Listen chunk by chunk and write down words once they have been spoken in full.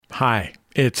Hi,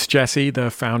 it's Jesse,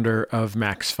 the founder of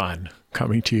Max Fun,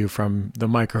 coming to you from the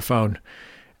microphone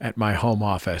at my home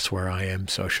office where I am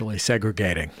socially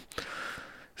segregating.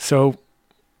 So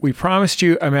we promised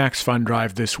you a Max Fun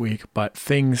drive this week, but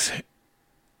things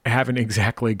haven't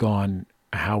exactly gone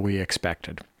how we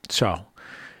expected. So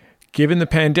given the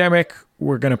pandemic,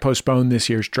 we're going to postpone this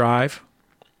year's drive.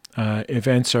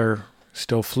 Events are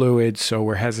still fluid, so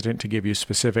we're hesitant to give you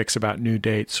specifics about new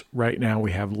dates. Right now,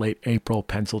 we have late April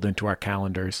penciled into our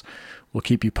calendars. We'll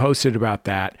keep you posted about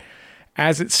that.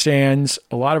 As it stands,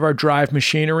 a lot of our drive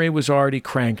machinery was already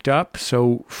cranked up.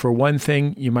 So for one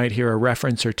thing, you might hear a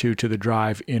reference or two to the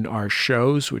drive in our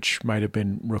shows, which might have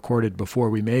been recorded before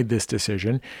we made this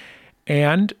decision.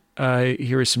 And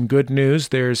here is some good news.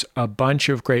 There's a bunch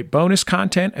of great bonus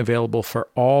content available for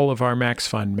all of our Max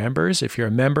Fun members. If you're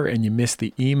a member and you missed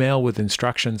the email with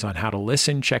instructions on how to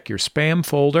listen, check your spam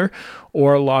folder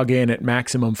or log in at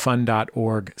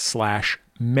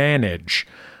MaximumFun.org/manage.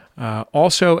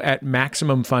 Also at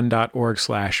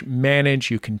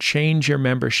MaximumFun.org/manage, you can change your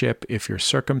membership if your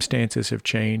circumstances have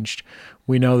changed.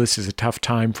 We know this is a tough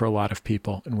time for a lot of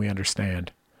people, and we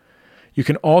understand. You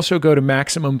can also go to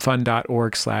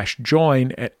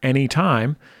MaximumFun.org/join at any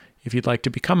time if you'd like to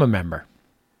become a member.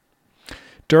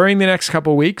 During the next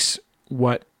couple of weeks,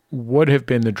 what would have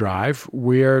been the drive,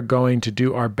 we're going to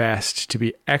do our best to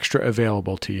be extra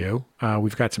available to you.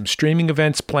 We've got some streaming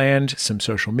events planned, some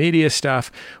social media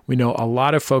stuff. We know a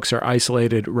lot of folks are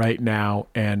isolated right now,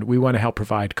 and we want to help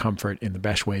provide comfort in the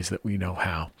best ways that we know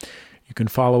how. You can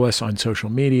follow us on social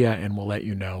media, and we'll let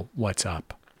you know what's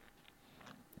up.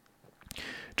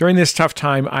 During this tough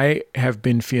time, I have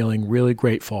been feeling really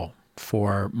grateful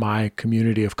for my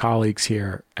community of colleagues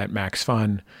here at Max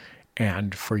Fun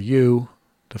and for you,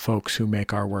 the folks who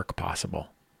make our work possible,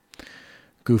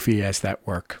 goofy as that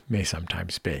work may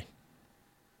sometimes be.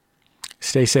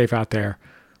 Stay safe out there.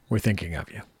 We're thinking of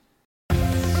you.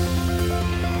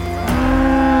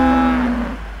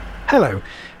 Hello.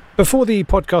 Before the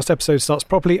podcast episode starts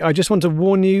properly, I just want to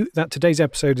warn you that today's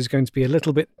episode is going to be a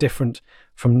little bit different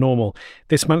from normal.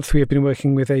 This month, we have been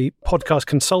working with a podcast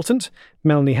consultant,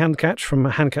 Melanie Handcatch from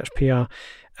Handcatch PR,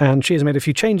 and she has made a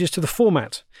few changes to the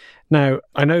format. Now,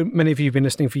 I know many of you have been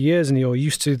listening for years and you're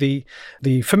used to the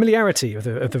familiarity of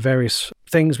the various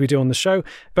things we do on the show,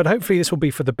 but hopefully this will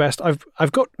be for the best.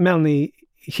 I've got Melanie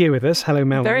here with us. Hello,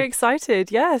 Melanie. Very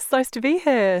excited. Yes, nice to be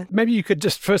here. Maybe you could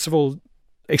just, first of all,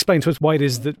 explain to us why it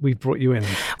is that we've brought you in.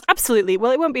 Absolutely.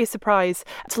 Well, it won't be a surprise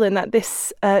to learn that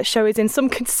this show is in some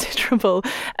considerable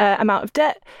amount of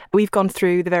debt. We've gone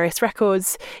through the various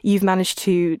records. You've managed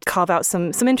to carve out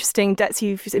some interesting debts.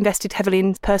 You've invested heavily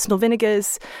in personal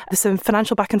vinegars. There's some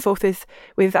financial back and forth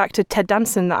with actor Ted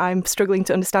Danson that I'm struggling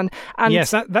to understand. And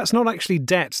yes, that's not actually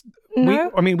debt. No?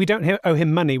 We don't owe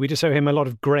him money. We just owe him a lot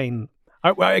of grain.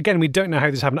 Again, we don't know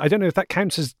how this happened. I don't know if that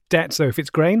counts as debt, though, if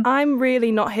it's grain. I'm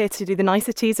really not here to do the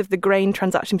niceties of the grain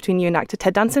transaction between you and actor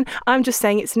Ted Danson. I'm just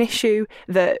saying it's an issue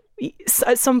that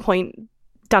at some point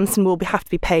Danson will have to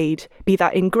be paid, be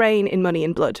that in grain, in money,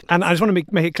 in blood. And I just want to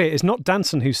make it clear, it's not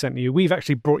Danson who sent you. We've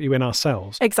actually brought you in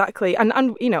ourselves. Exactly.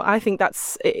 And you know, I think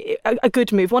that's a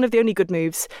good move. One of the only good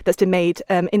moves that's been made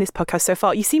in this podcast so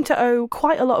far. You seem to owe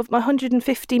quite a lot of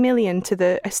 150 million to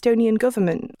the Estonian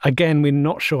government. Again, we're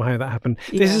not sure how that happened.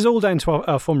 Yeah. This is all down to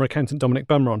our former accountant, Dominic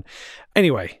Bumron.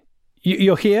 Anyway,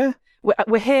 you're here.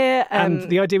 We're here. And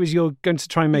the idea was you're going to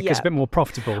try and make us a bit more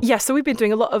profitable. Yeah, so we've been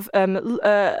doing a lot of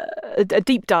a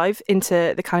deep dive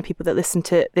into the kind of people that listen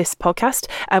to this podcast.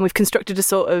 And we've constructed a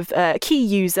sort of key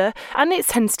user. And it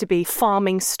tends to be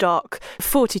farming stock,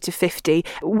 40 to 50,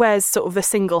 wears sort of a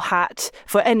single hat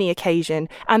for any occasion.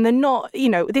 And they're not, you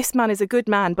know, this man is a good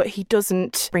man, but he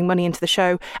doesn't bring money into the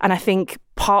show. And I think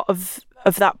part of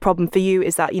that problem for you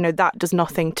is that, you know, that does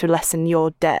nothing to lessen your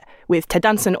debt with Ted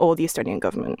Danson or the Estonian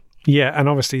government. Yeah, and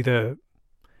obviously the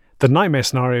nightmare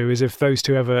scenario is if those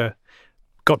two ever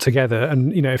got together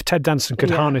and, you know, if Ted Danson could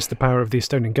harness the power of the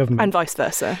Estonian government. And vice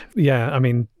versa. Yeah, I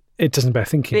mean, it doesn't bear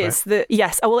thinking about.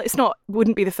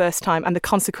 Wouldn't be the first time, and the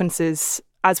consequences,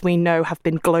 as we know, have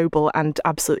been global and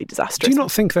absolutely disastrous. Do you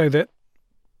not think, though, that,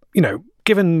 you know,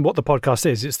 given what the podcast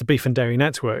is, it's the Beef and Dairy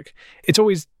Network, it's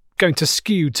always going to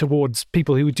skew towards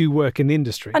people who do work in the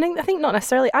industry? I think not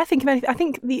necessarily. I think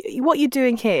what you're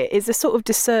doing here is a sort of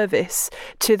disservice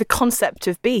to the concept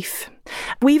of beef.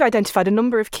 We've identified a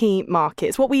number of key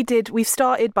markets. What we did, we've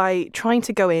started by trying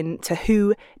to go into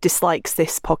who dislikes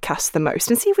this podcast the most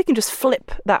and see if we can just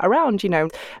flip that around, you know.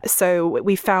 So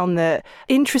we found that,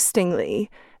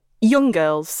 interestingly, young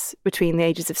girls between the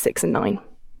ages of 6 and 9,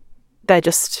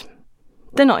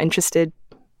 they're not interested.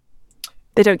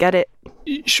 They don't get it.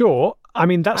 Sure. I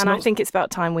mean, I think it's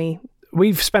about time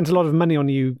we've spent a lot of money on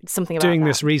you something about doing that.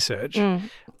 this research.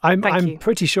 Thank I'm you.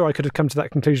 pretty sure I could have come to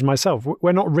that conclusion myself.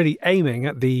 We're not really aiming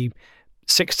at the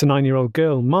 6 to 9 year old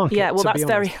girl market. Yeah, well,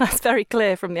 that's very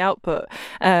clear from the output.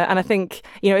 And I think,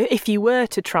 if you were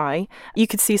to try, you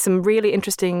could see some really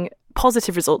interesting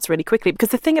positive results really quickly. Because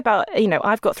the thing about,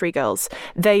 I've got 3 girls,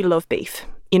 they love beef.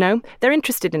 They're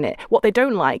interested in it. What they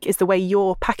don't like is the way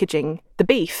you're packaging the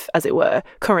beef, as it were,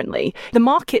 currently. The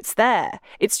market's there.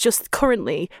 It's just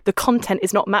currently the content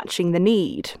is not matching the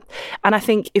need. And I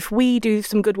think if we do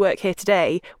some good work here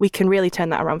today, we can really turn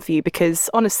that around for you, because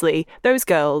honestly, those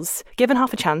girls, given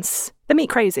half a chance, they meet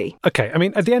crazy. Okay. I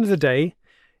mean, at the end of the day,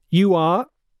 you are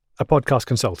a podcast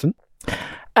consultant.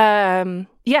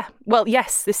 Yeah. Well,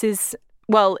 yes,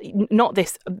 not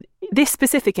this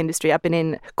specific industry I've been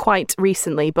in quite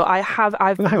recently, but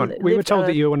I've Well, hang on. We were told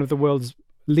that you're one of the world's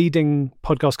leading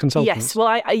podcast consultants. Yes, well,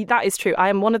 I that is true. I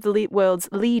am one of the world's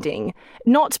leading,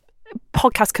 not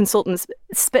podcast consultants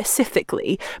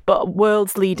specifically, but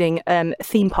world's leading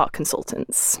theme park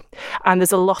consultants. And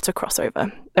there's a lot of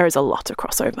crossover. There is a lot of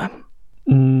crossover.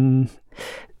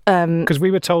 Because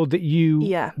we were told that you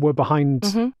were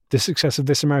behind the success of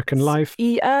This American Life.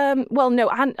 Well, no,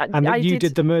 and that you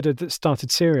did the murder that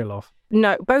started Serial off.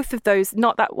 No, both of those.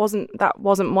 That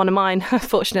wasn't one of mine,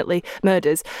 unfortunately.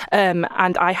 Murders, and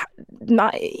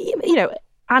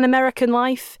An American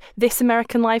Life, This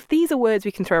American Life. These are words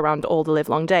we can throw around all the live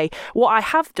long day. What I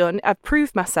have done, I've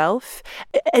proved myself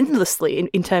endlessly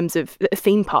in terms of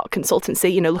theme park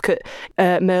consultancy. Look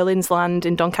at Merlin's Land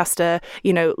in Doncaster.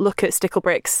 Look at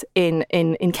Sticklebricks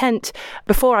in Kent.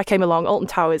 Before I came along, Alton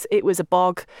Towers, it was a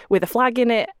bog with a flag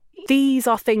in it. These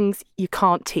are things you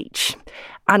can't teach.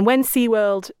 And when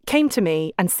SeaWorld came to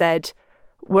me and said,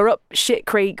 we're up shit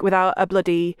creek without a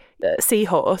bloody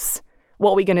seahorse,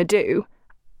 what are we going to do?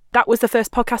 That was the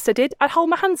first podcast I did. I'd hold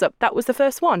my hands up. That was the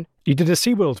first one. You did a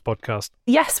SeaWorld podcast?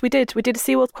 Yes, we did. We did a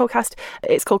SeaWorld podcast.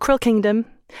 It's called Krill Kingdom.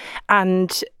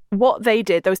 And what they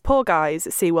did, those poor guys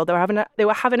at SeaWorld, they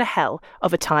were having a hell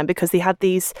of a time, because they had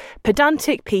these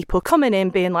pedantic people coming in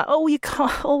being like, oh, you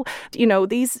can't,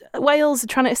 these whales are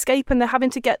trying to escape and they're having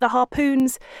to get the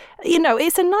harpoons.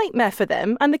 It's a nightmare for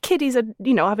them. And the kiddies are,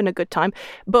 having a good time.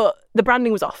 But the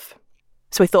branding was off.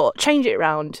 So we thought, change it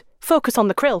around, focus on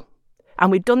the krill. And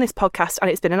we've done this podcast,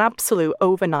 and it's been an absolute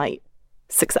overnight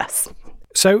success.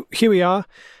 So here we are,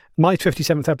 my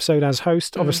 57th episode as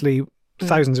host. Obviously,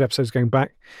 thousands of episodes going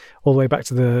back, all the way back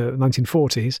to the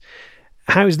 1940s.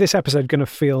 How is this episode going to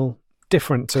feel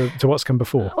different to what's come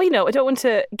before? Well, I don't want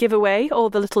to give away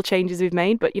all the little changes we've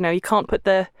made, but you can't put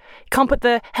the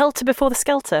helter before the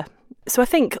skelter. So I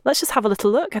think let's just have a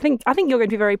little look. I think you're going to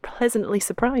be very pleasantly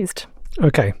surprised.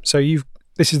 Okay, so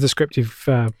this is the script you've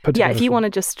put together. Yeah, if you want to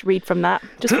just read from that,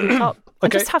 just from the top.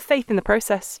 And just have faith in the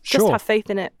process. Just have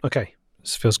faith in it. Okay,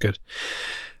 this feels good.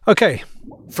 Okay.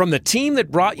 From the team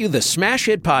that brought you the smash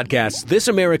hit podcasts This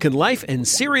American Life and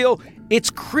Serial,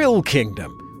 it's Krill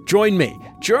Kingdom. Join me,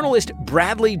 journalist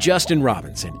Bradley Justin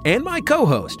Robinson, and my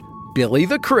co-host, Billy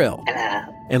the Krill,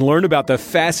 and learn about the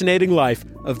fascinating life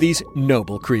of these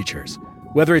noble creatures.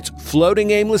 Whether it's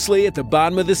floating aimlessly at the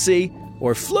bottom of the sea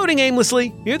or floating aimlessly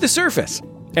near the surface,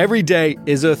 every day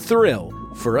is a thrill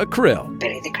for a krill.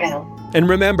 Billy the Krill. And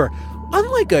remember,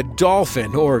 unlike a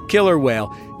dolphin or killer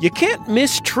whale, you can't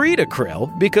mistreat a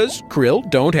krill because krill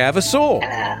don't have a soul.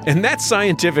 And that's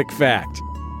scientific fact.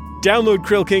 Download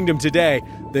Krill Kingdom today,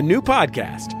 the new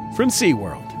podcast from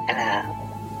SeaWorld.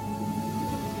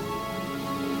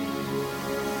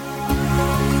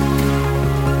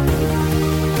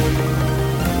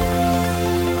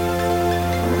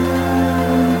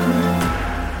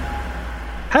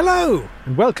 Hello,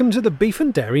 and welcome to the Beef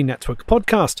and Dairy Network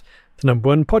podcast, the number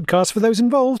one podcast for those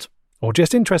involved, or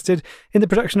just interested in the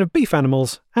production of beef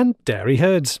animals and dairy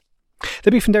herds.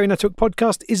 The Beef and Dairy Network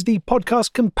podcast is the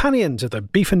podcast companion to the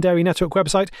Beef and Dairy Network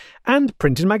website and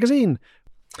printed magazine.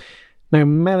 Now,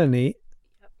 Melanie,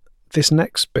 this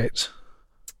next bit,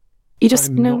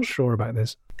 I'm not sure about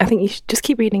this. I think you should just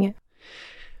keep reading it.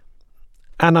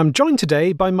 And I'm joined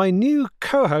today by my new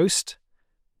co-host,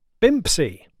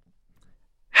 Bimpsy.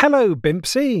 Hello,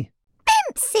 Bimpsy.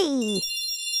 Bimpsy!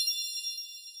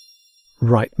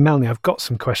 Right, Melanie, I've got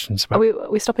some questions about... Are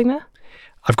we stopping there?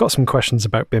 I've got some questions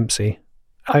about Bimpsy.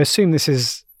 I assume this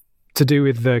is to do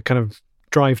with the kind of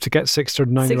drive to get 6 to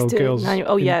 9-year-old girls.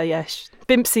 Yeah.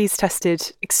 Bimpsy's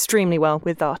tested extremely well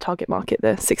with our target market,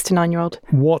 the 6 to 9-year-old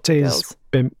What girls.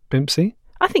 Is Bimpsy?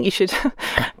 I think you should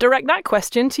direct that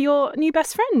question to your new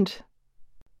best friend.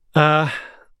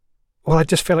 Well, I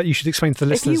just feel like you should explain to the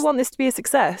listeners. If you want this to be a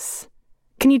success,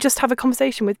 can you just have a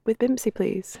conversation with Bimpsy,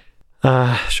 please?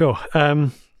 Sure.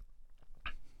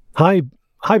 Hi,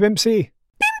 Bimpsy.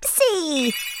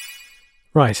 Bimpsy!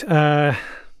 Right.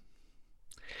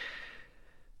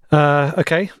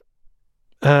 Okay.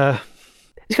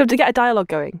 Just got to get a dialogue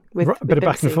going with A bit of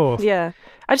back and Bimpsy. forth. Yeah,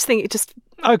 I just think it just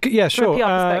Okay. Yeah. from Sure. a PR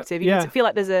perspective, you feel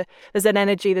like there's an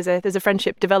energy, there's a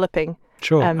friendship developing.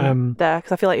 Sure. There,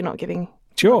 because I feel like you're not giving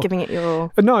it your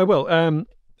all. No, I will.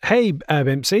 Hey,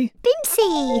 Bimpsy.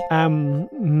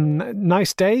 Bimpsy!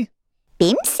 Nice day.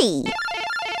 Bimpsy!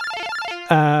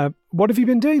 What have you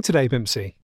been doing today,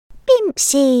 Bimpsy?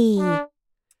 Bimpsy!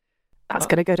 That's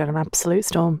going to go down an absolute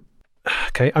storm.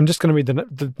 Okay, I'm just going to read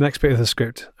the next bit of the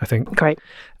script, I think. Great.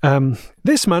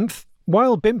 This month,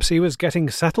 while Bimpsy was getting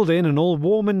settled in and all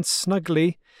warm and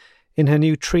snuggly in her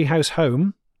new treehouse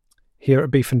home here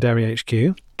at Beef and Dairy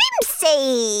HQ,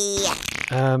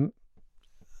 Bimpsy!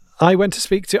 I went to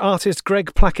speak to artist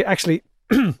Greg Plackett. Actually,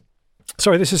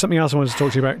 sorry, this is something else I wanted to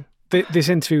talk to you about. This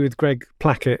interview with Greg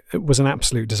Plackett was an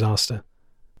absolute disaster.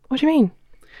 What do you mean?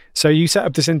 So you set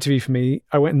up this interview for me.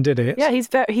 I went and did it. Yeah, he's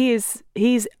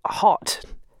hot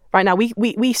right now.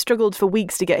 We struggled for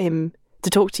weeks to get him to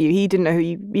talk to you. He didn't know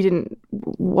who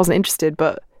wasn't interested,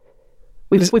 but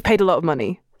we paid a lot of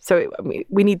money, so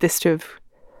we need this to have.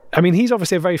 I mean, he's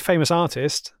obviously a very famous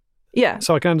artist. Yeah.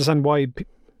 So I can understand why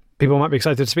people might be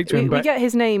excited to speak to him. We But get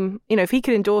his name. You know, if he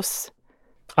could endorse.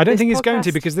 I don't this think he's going to,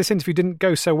 podcast. because this interview didn't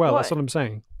go so well. What? That's what I'm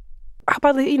saying. How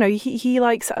about, you know, he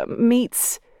likes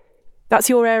meats. That's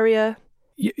your area.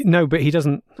 No, but he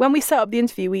doesn't. When we set up the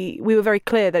interview, we were very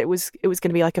clear that it was going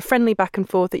to be like a friendly back and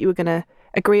forth, that you were going to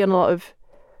agree on a lot of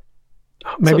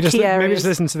Maybe key just areas.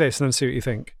 listen to this and then see what you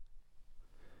think.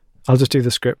 I'll just do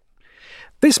the script.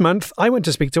 This month, I went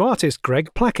to speak to artist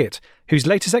Greg Plackett, whose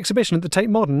latest exhibition at the Tate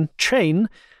Modern, Chain,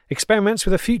 experiments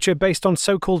with a future based on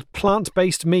so-called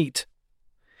plant-based meat.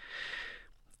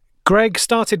 Greg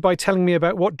started by telling me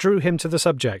about what drew him to the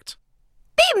subject.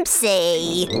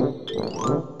 Bimpsy!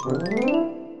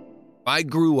 I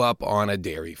grew up on a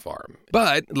dairy farm,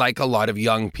 but like a lot of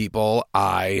young people,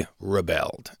 I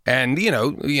rebelled. And I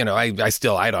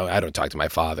don't talk to my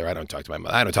father, I don't talk to my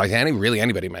mother, I don't talk to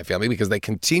anybody in my family, because they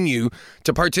continue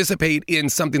to participate in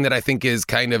something that I think is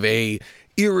kind of a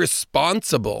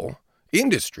irresponsible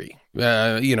industry.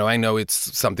 I know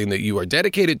it's something that you are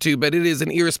dedicated to, but it is an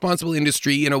irresponsible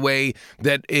industry in a way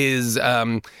that is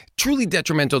truly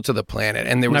detrimental to the planet.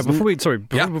 And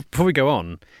Before we go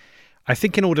on, I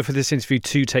think in order for this interview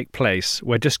to take place,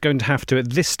 we're just going to have to, at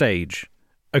this stage,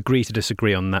 agree to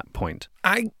disagree on that point.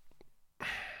 I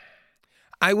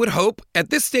would hope at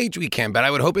this stage we can, but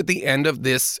I would hope at the end of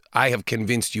this I have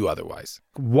convinced you otherwise.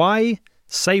 Why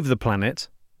save the planet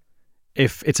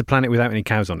if it's a planet without any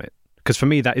cows on it? Because for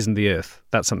me, that isn't the Earth.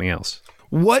 That's something else.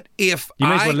 What if You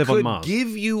may as well I live on could Mars. give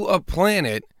you a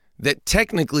planet that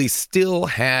technically still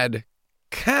had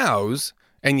cows?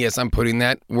 And yes, I'm putting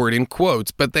that word in quotes,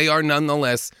 but they are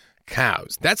nonetheless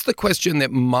cows. That's the question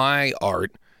that my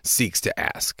art seeks to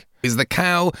ask. Is the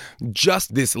cow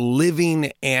just this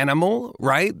living animal,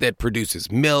 right, that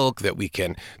produces milk that we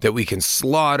can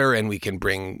slaughter, and we can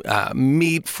bring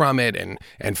meat from it and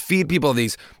feed people?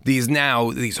 These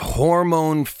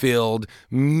hormone-filled,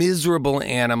 miserable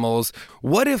animals.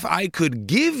 What if I could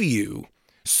give you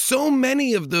so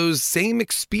many of those same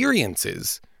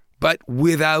experiences, but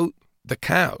without the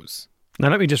cows? Now,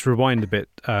 let me just rewind a bit.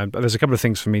 There's a couple of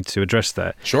things for me to address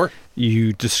there. Sure.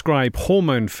 You describe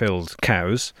hormone-filled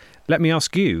cows. Let me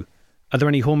ask you, are there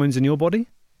any hormones in your body?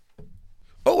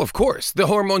 Oh, of course. The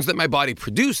hormones that my body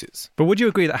produces. But would you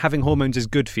agree that having hormones is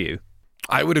good for you?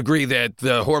 I would agree that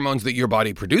the hormones that your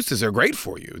body produces are great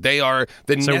for you. They are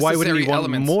the necessary So why wouldn't you want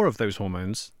elements. more of those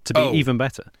hormones to be even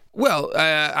better? Well,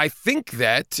 I think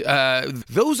that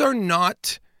those are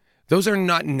not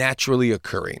naturally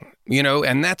occurring,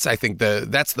 and that's, I think,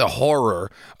 that's the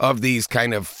horror of these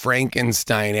kind of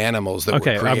Frankenstein animals that we're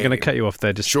creating. I'm going to cut you off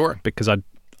there, just sure, because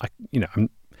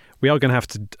we are going to have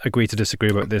to agree to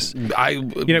disagree about this.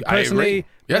 Personally, I agree.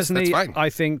 Yes, that's fine. I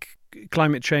think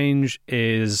climate change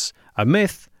is a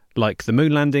myth, like the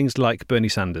moon landings, like Bernie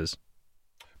Sanders.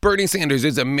 Bernie Sanders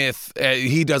is a myth.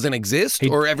 He doesn't exist,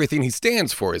 or everything he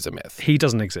stands for is a myth? He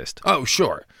doesn't exist. Oh,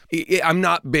 sure. I'm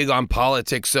not big on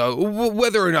politics, so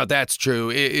whether or not that's true,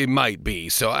 it might be.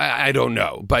 So I don't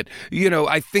know. But,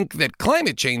 I think that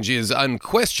climate change is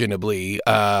unquestionably...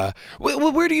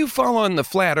 where do you fall on the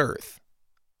flat Earth?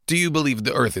 Do you believe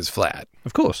the Earth is flat?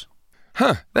 Of course.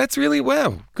 Huh, that's really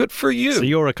good for you. So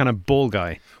you're a kind of ball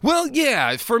guy. Well,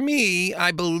 yeah, for me,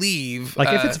 I believe...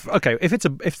 if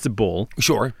it's a ball...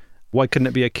 Sure. Why couldn't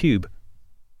it be a cube?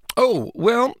 Oh,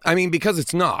 well, I mean, because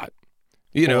it's not.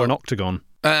 Or an octagon.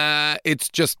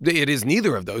 It is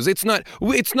neither of those. It's not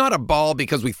a ball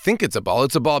because we think it's a ball.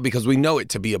 It's a ball because we know it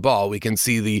to be a ball. We can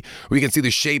see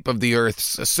the shape of the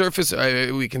Earth's surface.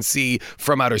 We can see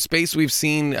from outer space. We've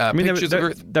seen pictures of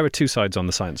Earth. There are two sides on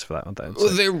the science for that, aren't there?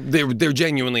 Well, there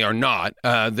genuinely are not.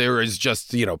 There is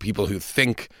just people who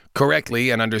think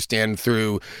correctly and understand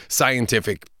through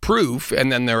scientific proof,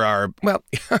 and then there are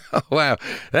wow,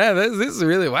 this is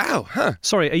really wow, huh?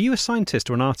 Sorry, are you a scientist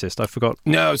or an artist? I forgot.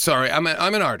 No, sorry, I'm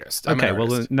an artist.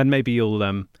 Well then maybe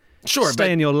you'll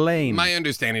stay in your lane. My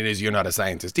understanding is you're not a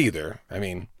scientist either. I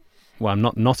mean, well, I'm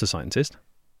not a scientist.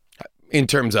 In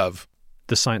terms of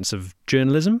the science of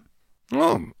journalism.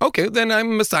 Oh, okay, then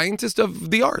I'm a scientist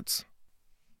of the arts.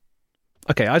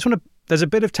 Okay, I just want to. There's a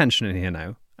bit of tension in here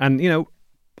now, and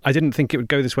I didn't think it would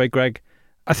go this way, Greg.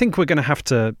 I think we're going to have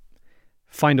to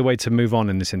find a way to move on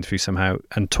in this interview somehow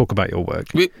and talk about your work.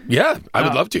 Yeah, I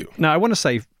would love to. Now, I want to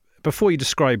say, before you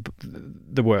describe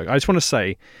the work, I just want to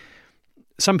say,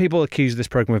 some people accuse this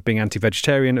program of being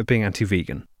anti-vegetarian, of being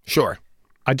anti-vegan. Sure.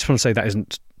 I just want to say that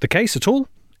isn't the case at all.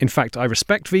 In fact, I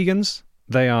respect vegans.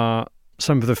 They are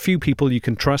some of the few people you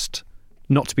can trust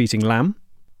not to be eating lamb.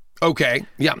 Okay,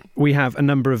 yeah. We have a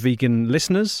number of vegan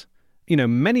listeners,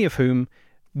 many of whom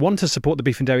want to support the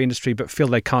beef and dairy industry but feel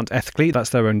they can't ethically. That's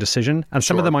their own decision. And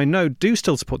some of them I know do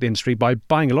still support the industry by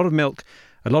buying a lot of milk,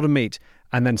 a lot of meat,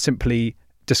 and then simply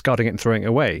discarding it and throwing it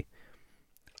away.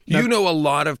 You know a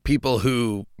lot of people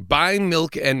who buy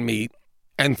milk and meat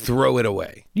and throw it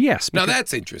away. Yes. Now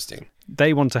that's interesting.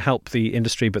 They want to help the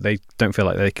industry, but they don't feel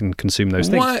like they can consume those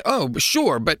things. Why? Oh,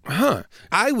 sure, but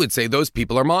I would say those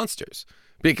people are monsters.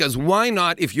 Because why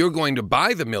not, if you're going to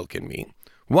buy the milk and meat,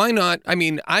 why not? I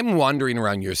mean, I'm wandering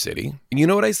around your city, and you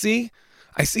know what I see?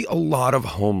 I see a lot of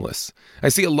homeless. I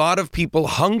see a lot of people,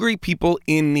 hungry people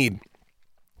in need.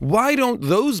 Why don't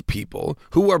those people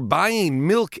who are buying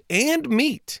milk and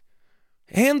meat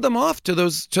hand them off to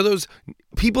those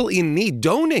people in need?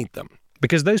 Donate them.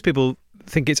 Because those people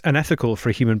think it's unethical for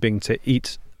a human being to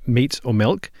eat meat or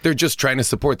milk. They're just trying to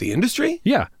support the industry?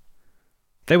 Yeah.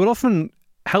 They will often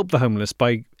help the homeless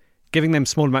by giving them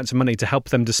small amounts of money to help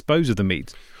them dispose of the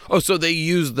meat. Oh, so they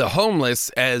use the homeless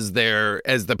as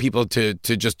the people to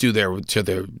just do their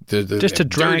just to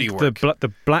drag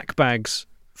the black bags.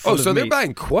 Oh, so they're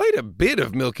buying quite a bit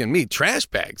of milk and meat, trash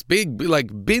bags, big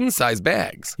like bin-sized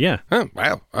bags. Yeah. Oh,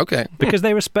 wow. Okay. Because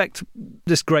they respect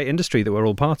this great industry that we're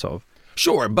all part of.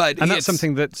 Sure, but that's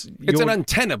something that's it's an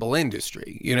untenable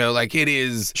industry. Like it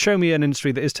is. Show me an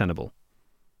industry that is tenable.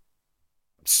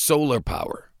 Solar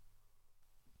power.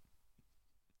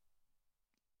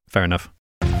 Fair enough.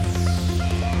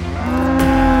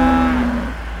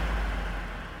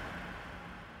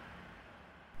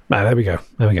 There we go.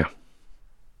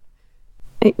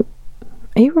 Are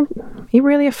you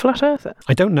really a flat earther?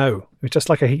 I don't know. It's just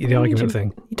like a heated argument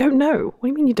thing. You don't know? What do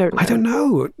you mean you don't know? I don't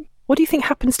know. What do you think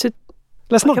happens to...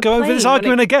 Let's not go over this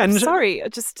argument again. Sorry, I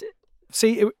just...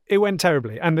 See, it went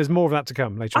terribly, and there's more of that to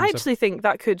come later. I actually think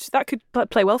that could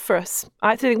play well for us.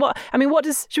 I actually think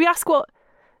should we ask what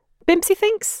Bimpsy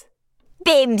thinks?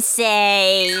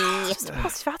 Bimpsy! Just a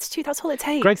positive attitude, that's all it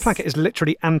takes. Greg Plackett is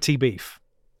literally anti-beef.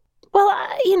 Well,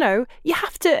 you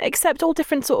have to accept all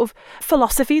different sort of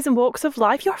philosophies and walks of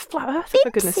life. You're a flat earther,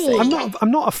 for goodness sake.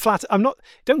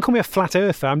 Don't call me a flat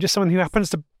earther. I'm just someone who happens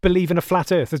to believe in a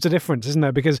flat earth. There's a difference, isn't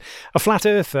there? Because a flat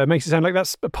earther makes it sound like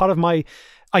that's a part of my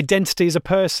identity as a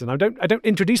person. I don't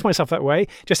introduce myself that way.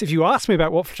 Just if you ask me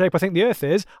about what shape I think the earth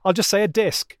is, I'll just say a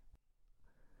disc.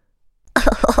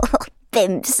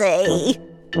 Bimpsy.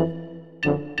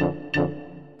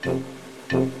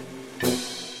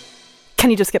 Can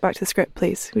you just get back to the script,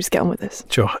 please? We just get on with this.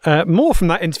 Sure. More from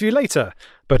that interview later.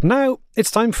 But now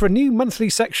it's time for a new monthly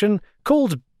section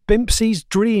called Bimpsy's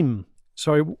Dream.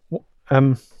 Sorry.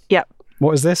 Yeah.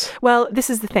 What is this? Well, this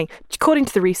is the thing. According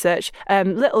to the research,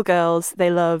 little girls,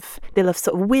 they love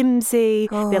sort of whimsy.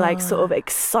 They like sort of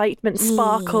excitement,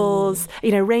 sparkles,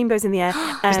 rainbows in the air.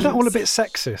 Isn't that all a bit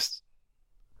sexist?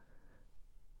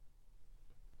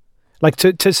 Like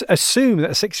to assume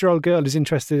that a 6-year-old girl is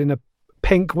interested in a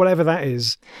pink, whatever that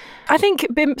is. I think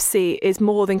Bimpsy is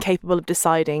more than capable of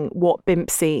deciding what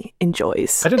Bimpsy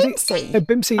enjoys. I don't think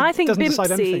Bimpsy doesn't decide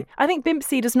anything. I think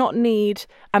Bimpsy does not need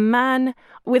a man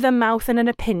with a mouth and an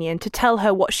opinion to tell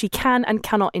her what she can and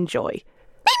cannot enjoy.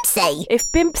 Bimpsy!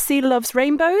 If Bimpsy loves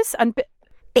rainbows, then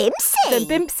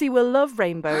Bimpsy will love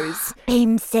rainbows.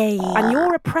 Bimpsy! And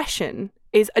your oppression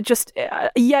is just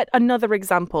yet another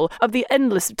example of the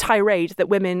endless tirade that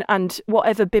women and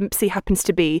whatever Bimpsy happens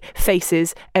to be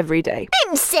faces every day.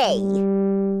 Bimpsy!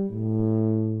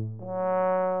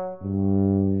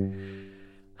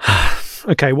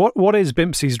 Okay, what is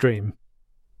Bimpsy's dream?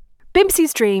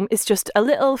 Bimpsy's Dream is just a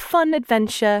little fun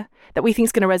adventure that we think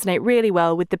is going to resonate really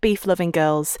well with the beef-loving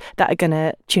girls that are going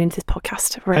to tune into this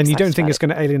podcast. And you don't think it's going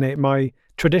to alienate my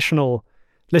traditional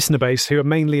listener base who are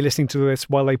mainly listening to this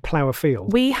while they plough a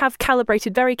field? We have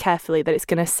calibrated very carefully that it's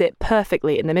going to sit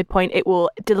perfectly in the midpoint. It will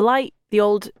delight the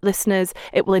old listeners.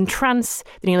 It will entrance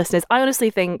the new listeners. I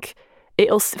honestly think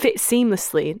it'll fit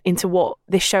seamlessly into what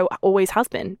this show always has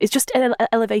been. It's just an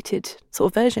elevated sort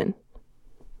of version.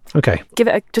 Okay. Give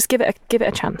it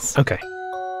a chance. Okay.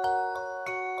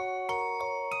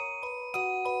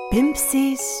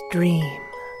 Bimpsy's Dream.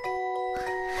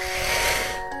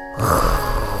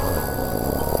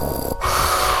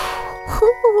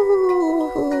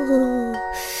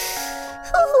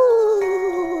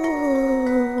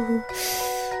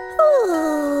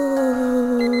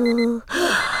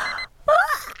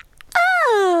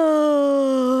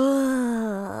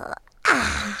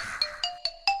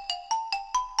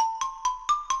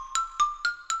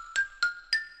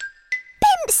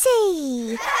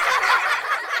 Bimpsy!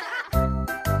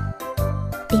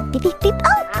 Beep, beep, beep, beep.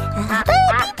 Oh!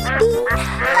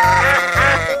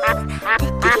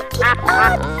 Beep, beep,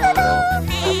 beep.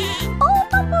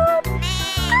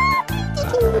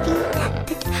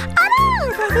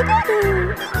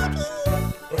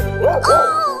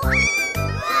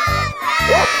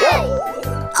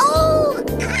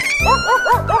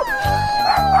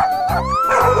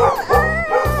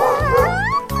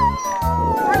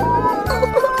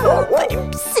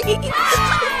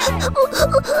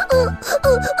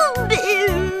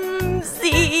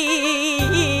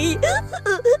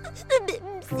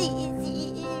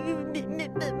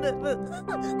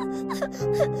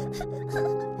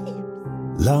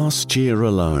 Last year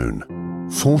alone,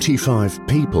 45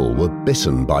 people were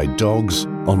bitten by dogs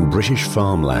on British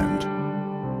farmland.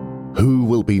 Who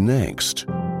will be next?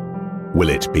 Will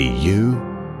it be you?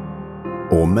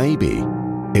 Or maybe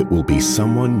it will be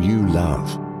someone you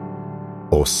love,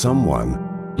 or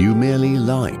someone you merely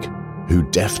like who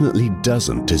definitely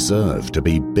doesn't deserve to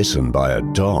be bitten by a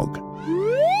dog.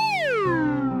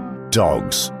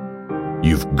 Dogs.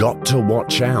 You've got to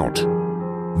watch out.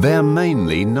 They're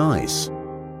mainly nice,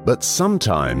 but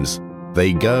sometimes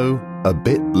they go a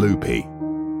bit loopy.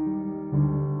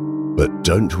 But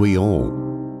don't we all?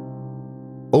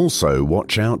 Also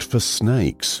watch out for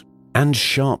snakes and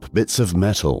sharp bits of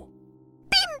metal.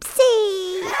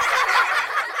 Bimpsy!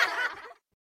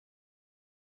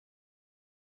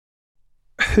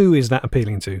 Who is that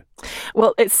appealing to?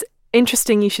 Well, it's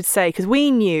interesting you should say, because we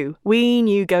knew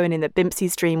going in that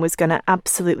Bimpsy's Dream was going to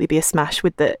absolutely be a smash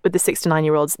with the 6 to 9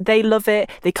 year olds. They love it.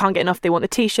 They can't get enough. They want the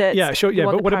t-shirts. Yeah, sure. Yeah,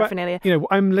 but what about,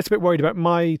 I'm a little bit worried about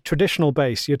my traditional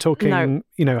base. You're talking,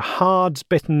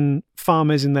 hard-bitten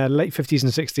farmers in their late 50s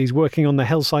and 60s working on the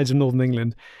hillsides of northern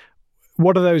England.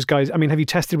 What are those guys? I mean, have you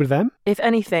tested with them? If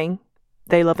anything,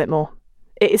 they love it more.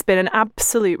 It has been an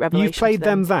absolute revelation. You've played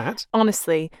them that?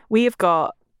 Honestly, we have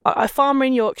got a farmer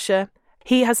in Yorkshire.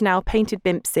 He has now painted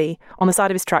Bimpsy on the side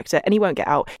of his tractor and he won't get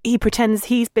out. He pretends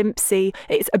he's Bimpsy.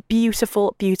 It's a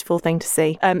beautiful, beautiful thing to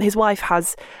see. His wife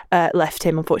has left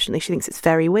him, unfortunately. She thinks it's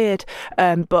very weird.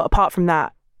 But apart from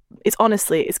that, it's going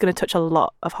to touch a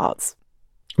lot of hearts.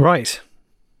 Right.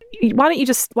 Why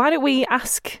don't we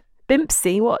ask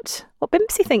Bimpsy what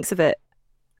Bimpsy thinks of it?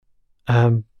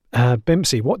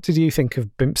 Bimpsy, what did you think of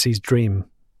Bimpsy's Dream?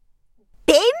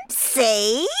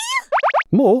 Bimpsy?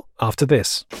 More after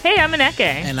this. Hey, I'm Aneke.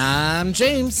 And I'm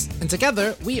James. And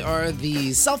together, we are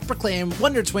the self-proclaimed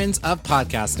Wonder Twins of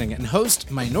podcasting and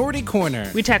host Minority Corner.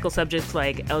 We tackle subjects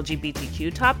like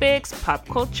LGBTQ topics, pop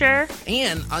culture,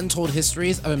 and untold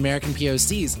histories of American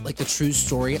POCs, like the true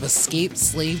story of escaped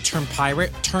slave turned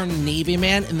pirate turned Navy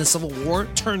man in the Civil War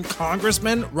turned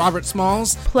Congressman Robert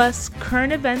Smalls. Plus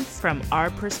current events from our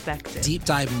perspective. Deep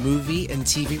dive movie and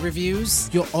TV reviews.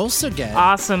 You'll also get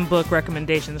awesome book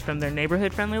recommendations from their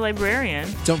neighborhood-friendly librarian.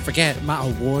 Don't forget my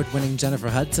award-winning Jennifer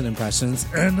Hudson impressions.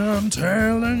 And I'm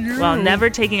telling you. While never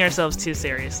taking ourselves too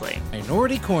seriously.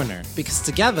 Minority Corner, because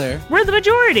together, we're the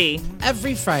majority.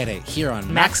 Every Friday here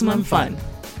on Maximum Fun.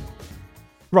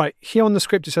 Right, here on the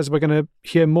script it says we're going to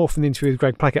hear more from the interview with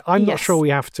Greg Plackett. I'm not sure we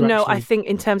have to. No, I think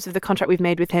in terms of the contract we've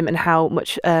made with him and how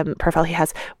much profile he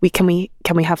has, can we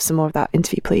have some more of that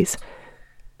interview, please?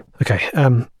 Okay.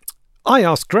 I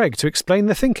asked Greg to explain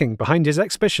the thinking behind his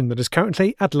exhibition that is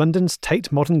currently at London's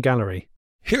Tate Modern Gallery.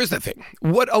 Here's the thing.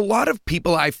 What a lot of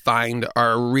people I find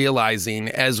are realizing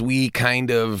as we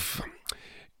kind of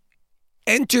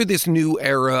enter this new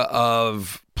era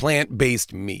of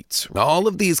plant-based meats. All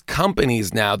of these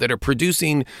companies now that are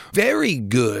producing very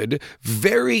good,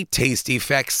 very tasty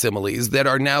facsimiles that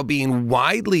are now being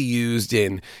widely used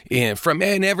in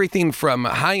everything from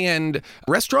high-end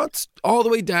restaurants all the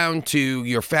way down to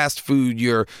your fast food,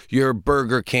 your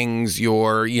Burger Kings,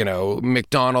 your,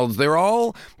 McDonald's. They're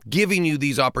all giving you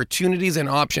these opportunities and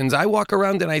options. I walk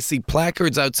around and I see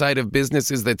placards outside of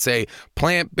businesses that say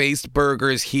plant-based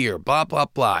burgers here, blah, blah,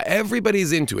 blah.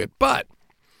 Everybody's into it. But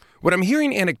what I'm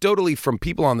hearing anecdotally from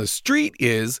people on the street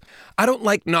is, I don't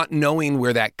like not knowing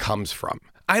where that comes from.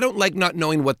 I don't like not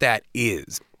knowing what that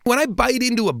is. When I bite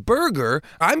into a burger,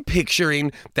 I'm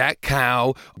picturing that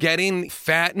cow getting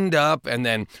fattened up and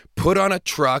then put on a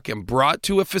truck and brought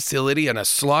to a facility, and a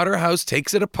slaughterhouse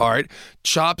takes it apart,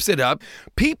 chops it up.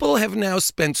 People have now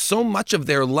spent so much of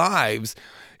their lives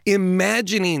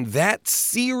imagining that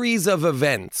series of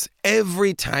events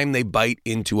every time they bite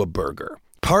into a burger.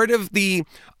 Part of the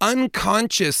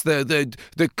unconscious, the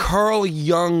Carl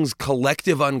Jung's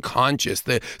collective unconscious,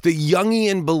 the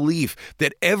Jungian belief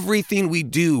that everything we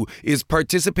do is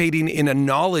participating in a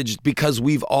knowledge because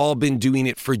we've all been doing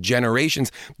it for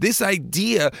generations. This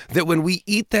idea that when we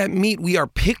eat that meat, we are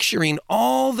picturing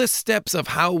all the steps of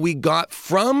how we got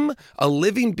from a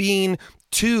living being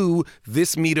to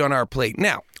this meat on our plate.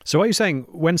 Now, so are you saying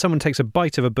when someone takes a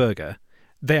bite of a burger,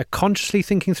 they are consciously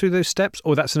thinking through those steps,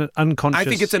 or that's an unconscious? I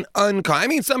think it's an unconscious. I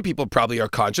mean, some people probably are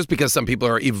conscious because some people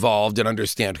are evolved and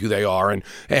understand who they are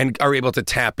and are able to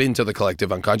tap into the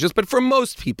collective unconscious. But for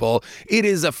most people, it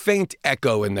is a faint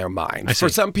echo in their mind. For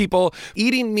some people,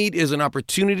 eating meat is an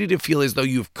opportunity to feel as though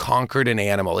you've conquered an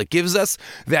animal. It gives us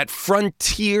that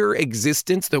frontier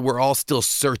existence that we're all still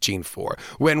searching for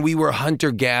when we were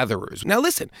hunter-gatherers. Now,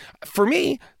 listen, for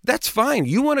me, that's fine.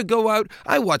 You want to go out.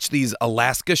 I watch these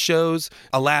Alaska shows,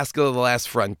 Alaska, The Last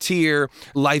Frontier,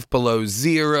 Life Below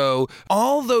Zero.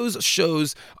 All those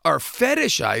shows are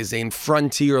fetishizing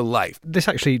frontier life. This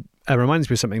actually reminds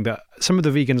me of something that some of the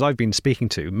vegans I've been speaking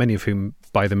to, many of whom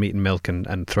buy the meat and milk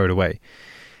and throw it away,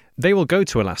 they will go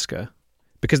to Alaska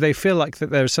because they feel like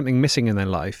that there's something missing in their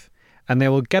life, and they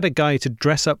will get a guy to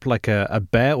dress up like a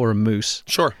bear or a moose.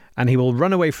 Sure. And he will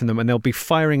run away from them, and they'll be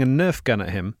firing a Nerf gun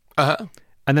at him. Uh-huh.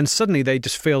 And then suddenly they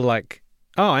just feel like,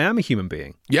 oh, I am a human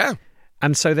being. Yeah.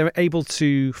 And so they're able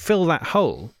to fill that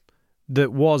hole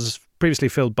that was previously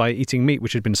filled by eating meat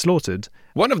which had been slaughtered.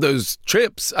 One of those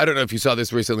trips, I don't know if you saw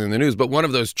this recently in the news, but one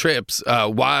of those trips,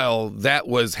 while that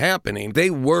was happening,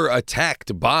 they were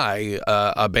attacked by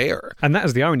a bear. And that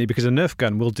is the irony, because a Nerf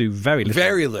gun will do very little.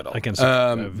 Very little. Against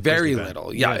very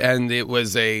little. Yeah. And it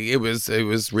was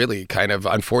really kind of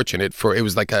unfortunate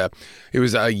it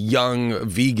was a young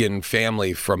vegan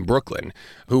family from Brooklyn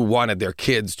who wanted their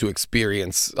kids to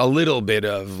experience a little bit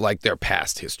of like their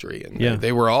past history. And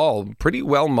they were all pretty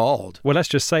well mauled. Well, let's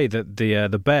just say that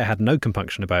the bear had no compunction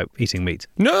about eating meat.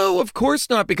 No, of course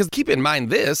not, because keep in mind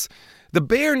this, the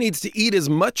bear needs to eat as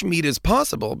much meat as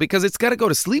possible because it's got to go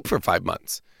to sleep for 5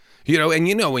 months.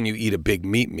 And when you eat a big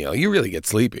meat meal, you really get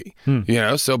sleepy.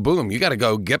 So boom, you got to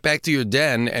go get back to your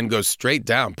den and go straight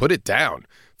down, put it down.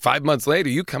 5 months later,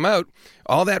 you come out,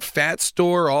 all that fat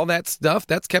store, all that stuff,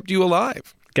 that's kept you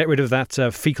alive. Get rid of that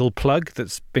fecal plug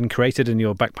that's been created in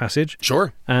your back passage.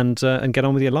 Sure. And get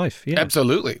on with your life. Yeah.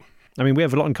 Absolutely. I mean, we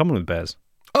have a lot in common with bears.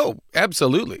 Oh,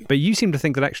 absolutely. But you seem to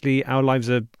think that actually our lives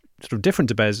are sort of different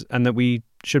to bears, and that we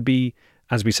should be,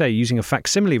 as we say, using a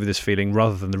facsimile of this feeling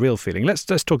rather than the real feeling. Let's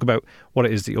talk about what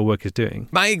it is that your work is doing.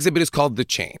 My exhibit is called The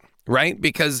Chain, right?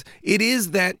 Because it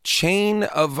is that chain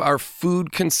of our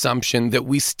food consumption that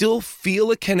we still feel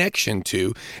a connection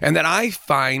to, and that I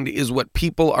find is what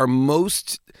people are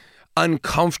most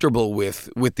uncomfortable with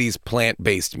these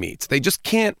plant-based meats. They just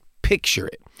can't picture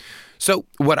it. So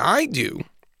what I do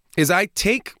is I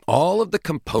take all of the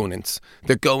components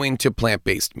that go into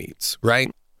plant-based meats,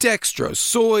 right? Dextrose,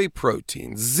 soy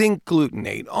protein, zinc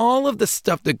glutamate, all of the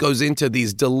stuff that goes into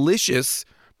these delicious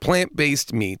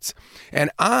plant-based meats,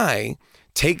 and I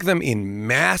take them in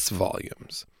mass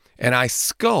volumes and I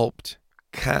sculpt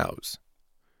cows.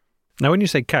 Now, when you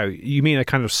say cow, you mean a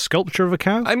kind of sculpture of a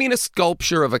cow? I mean a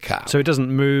sculpture of a cow. So it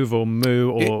doesn't move or moo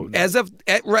or...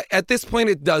 At this point,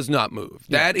 it does not move.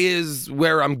 Yeah. That is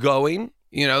where I'm going.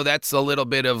 That's a little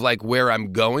bit of like where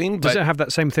I'm going. Does it have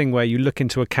that same thing where you look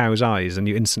into a cow's eyes and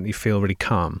you instantly feel really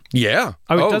calm? Yeah.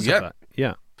 Oh, it does have that.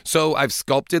 Yeah. So I've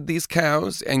sculpted these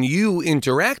cows, and you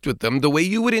interact with them the way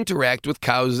you would interact with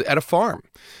cows at a farm.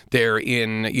 They're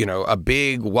in, a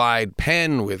big, wide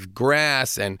pen with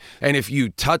grass, and if you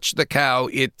touch the cow,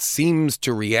 it seems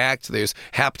to react. There's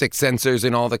haptic sensors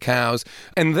in all the cows.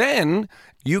 And then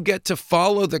you get to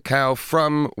follow the cow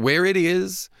from where it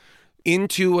is,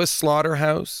 into a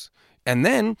slaughterhouse. And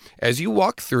then as you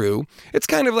walk through, it's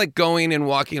kind of like going and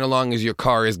walking along as your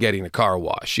car is getting a car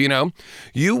wash, you know?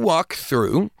 You walk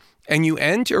through and you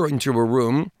enter into a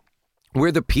room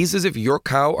where the pieces of your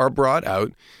cow are brought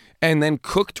out and then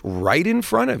cooked right in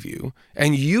front of you.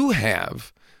 And you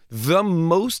have the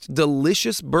most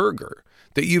delicious burger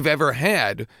that you've ever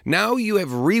had. Now you have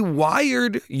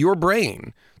rewired your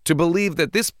brain to believe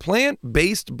that this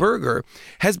plant-based burger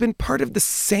has been part of the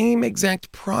same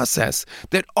exact process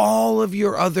that all of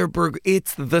your other burgers.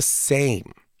 It's the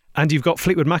same. And you've got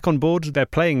Fleetwood Mac on board. They're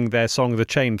playing their song The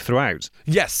Chain throughout.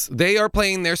 Yes, they are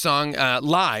playing their song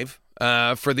live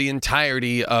for the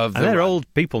entirety of the And they're run.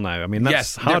 old people now. I mean,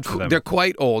 that's hard for them. They're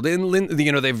quite old. And,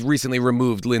 they've recently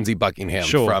removed Lindsey Buckingham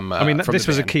from from this the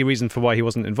was a band. key reason for why he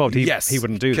wasn't involved. He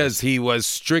wouldn't do this. Because he was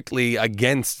strictly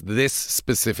against this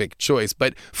specific choice.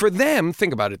 But for them,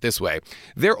 think about it this way.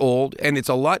 They're old, and it's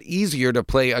a lot easier to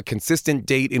play a consistent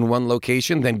date in one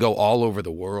location than go all over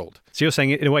the world. So you're saying,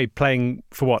 in a way, playing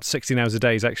for 16 hours a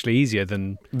day is actually easier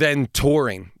than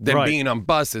Touring, than Right. being on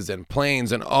buses and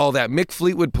planes and all that. Mick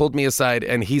Fleetwood pulled me aside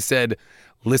and he said,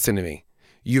 listen to me.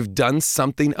 You've done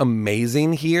something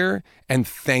amazing here, and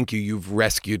thank you. You've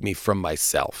rescued me from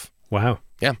myself. Wow.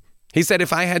 Yeah. He said,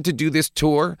 if I had to do this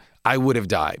tour, I would have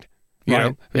died. You Right.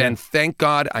 know? Yeah. And thank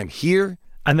God I'm here.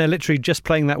 And they're literally just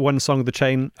playing that one song, The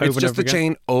Chain, over It's and just over the again.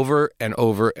 chain over and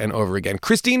over and over again.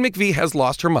 Christine McVie has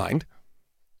lost her mind.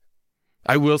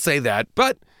 I will say that.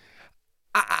 But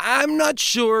I'm not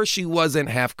sure she wasn't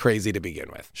half crazy to begin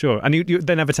with. Sure. And you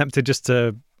then never tempted just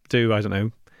to do, I don't know,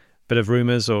 a bit of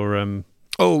rumours or...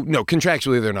 Oh, no,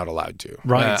 contractually they're not allowed to.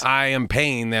 Right. I am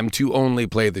paying them to only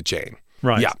play The Chain.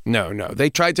 Right. Yeah, no. They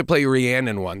tried to play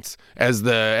Rhiannon once as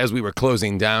we were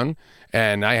closing down,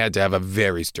 and I had to have a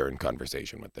very stern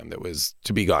conversation with them that was,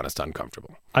 to be honest,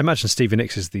 uncomfortable. I imagine Stevie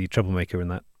Nicks is the troublemaker in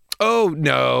that. Oh,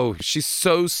 no, she's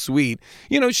so sweet.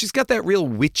 You know, she's got that real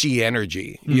witchy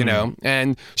energy, you know,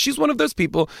 and she's one of those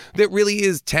people that really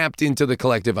is tapped into the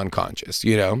collective unconscious,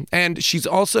 you know, and she's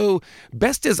also,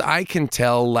 best as I can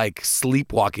tell, like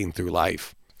sleepwalking through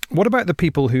life. What about the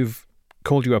people who've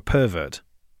called you a pervert?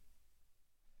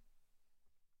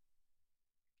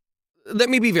 Let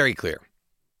me be very clear.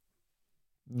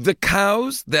 The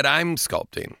cows that I'm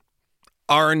sculpting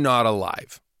are not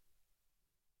alive.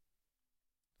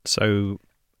 So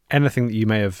anything that you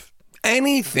may have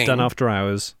Anything done after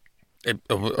hours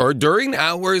or during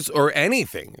hours or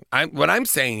anything. What I'm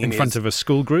saying in is, front of a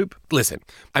school group? listen,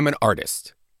 I'm an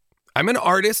artist. I'm an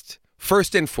artist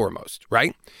first and foremost,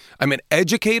 right? I'm an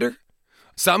educator.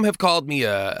 Some have called me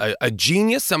a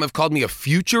genius. Some have called me a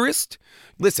futurist.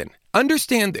 Listen,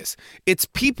 understand this. It's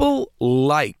people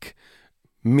like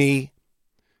me,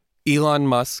 Elon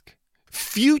Musk,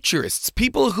 futurists,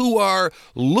 people who are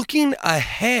looking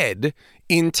ahead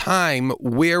in time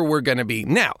where we're going to be.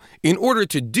 Now, in order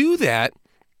to do that,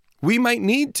 we might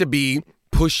need to be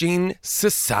pushing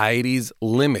society's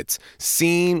limits,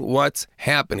 seeing what's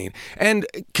happening. And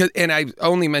I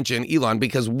only mention Elon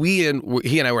because he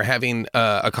and I were having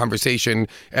a conversation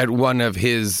at one of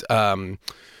his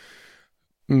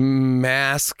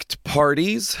masked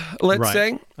parties, let's Right.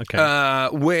 say.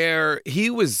 Okay. Where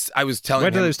I was telling Where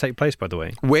him. do those take place, by the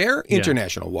way? Where? Yeah.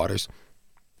 International waters.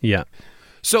 Yeah.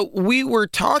 So we were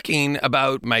talking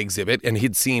about my exhibit, and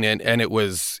he'd seen it, and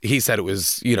he said it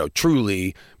was,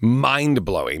 truly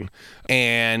mind-blowing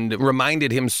and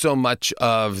reminded him so much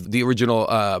of the original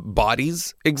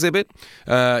Bodies exhibit,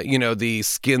 the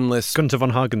skinless. Gunther von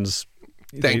Hagen's.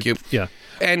 Thank you. Yeah.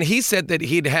 And he said that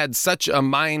he'd had such a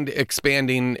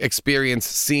mind-expanding experience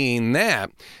seeing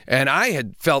that, and I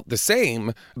had felt the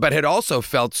same, but had also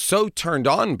felt so turned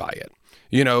on by it.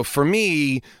 For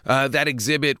me, that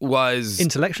exhibit was...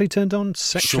 Intellectually turned on?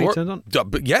 Sexually turned on?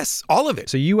 But yes, all of it.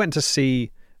 So you went to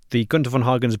see the Gunther von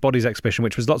Hagen's Bodies exhibition,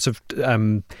 which was lots of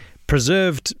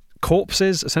preserved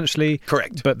corpses, essentially.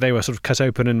 Correct. But they were sort of cut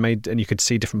open and you could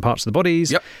see different parts of the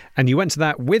bodies. Yep. And you went to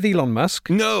that with Elon Musk.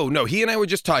 No, he and I were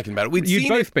just talking about it. You'd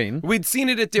both been. We'd seen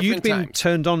it at different You'd been times.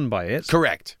 turned on by it.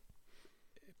 Correct.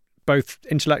 Both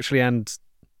intellectually and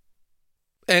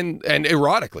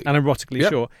erotically. erotically, Yep.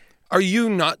 sure. Are you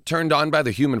not turned on by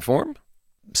the human form?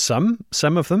 Some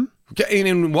of them. And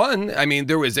in one,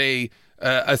 there was a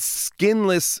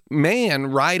skinless man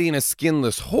riding a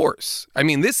skinless horse.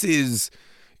 This is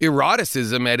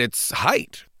eroticism at its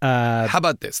height. How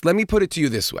about this? Let me put it to you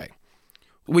this way.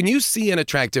 When you see an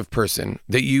attractive person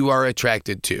that you are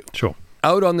attracted to, Sure.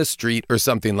 out on the street or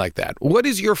something like that, what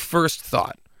is your first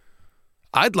thought?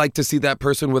 I'd like to see that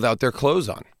person without their clothes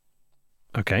on,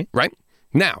 Okay. right?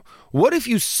 Now, what if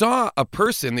you saw a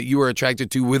person that you were attracted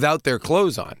to without their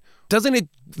clothes on? doesn't it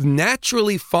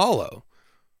naturally follow?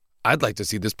 I'd like to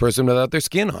see this person without their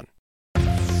skin on.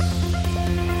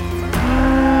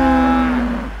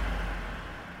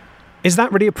 Is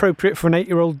that really appropriate for an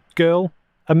 8-year-old girl?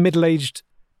 A middle-aged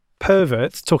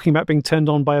pervert talking about being turned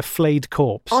on by a flayed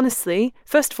corpse? Honestly,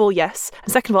 first of all, yes.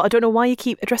 And second of all, I don't know why you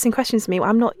keep addressing questions to me.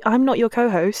 I'm not your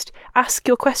co-host. Ask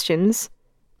your questions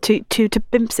to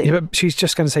Bimpsy. Yeah, but she's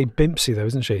just going to say Bimpsy, though,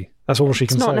 isn't she? That's all she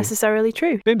can say. It's not necessarily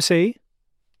true. Bimpsy,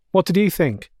 what did you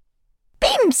think?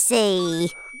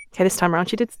 Bimpsy. Okay, this time around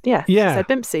she did, yeah. Yeah. She said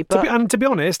Bimpsy, but... To be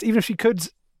honest, even if she could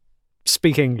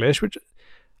speak English, which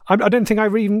I don't think I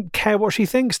even care what she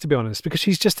thinks, to be honest, because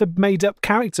she's just a made-up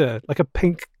character, like a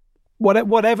pink...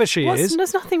 Whatever she is.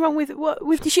 There's nothing wrong with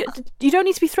you don't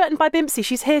need to be threatened by Bimpsy.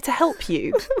 She's here to help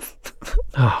you.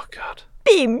 Oh, God.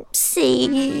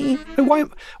 Bimpsy.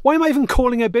 Why am I even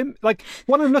calling her Bimp? Like,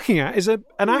 what I'm looking at is an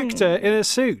actor in a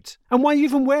suit. And why are you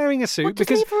even wearing a suit? Well,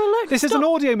 because leave her alone. this is an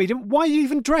audio medium. Why are you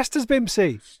even dressed as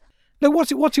Bimpsy? No, what's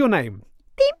your name?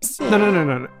 Bimpsy.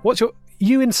 No.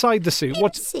 You inside the suit.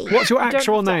 What's your You actual don't have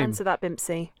to name? answer that,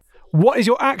 Bimpsy. What is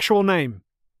your actual name?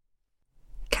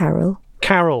 Carol.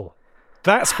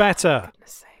 That's better. For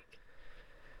goodness sake.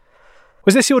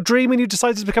 Was this your dream when you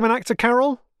decided to become an actor,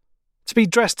 Carol? To be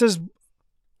dressed as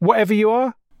whatever you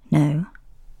are? No.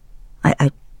 I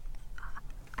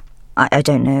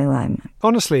don't know.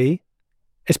 Honestly,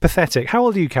 it's pathetic. How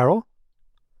old are you, Carol?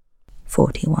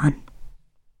 41.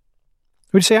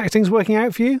 Would you say acting's working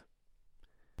out for you?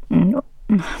 No.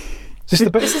 This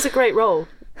is a great role.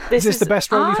 Is this the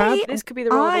best role you've had? This could be the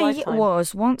role of a lifetime. I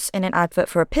was once in an advert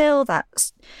for a pill that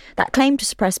claimed to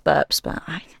suppress burps, but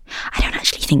I don't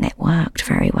actually think that worked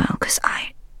very well because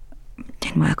it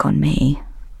didn't work on me.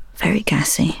 Very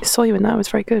gassy. I saw you in that. It was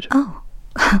very good. Oh,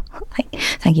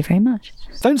 thank you very much.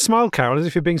 Don't smile, Carol, as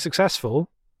if you're being successful.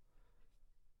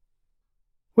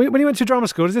 When you went to drama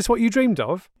school, is this what you dreamed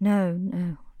of?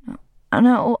 No.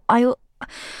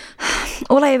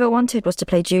 All I ever wanted was to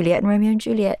play Juliet in Romeo and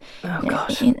Juliet. Oh,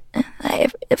 gosh.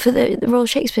 For the Royal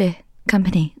Shakespeare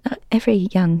Company. Every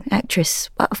young actress.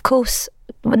 But of course,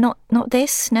 not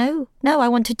this. No, I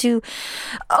wanted to...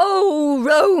 Oh,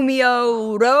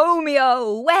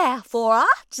 Romeo, wherefore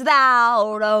art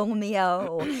thou,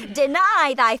 Romeo?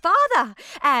 Deny thy father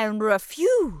and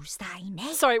refuse thy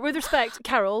name. Sorry, with respect,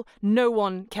 Carol, no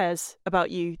one cares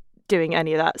about you doing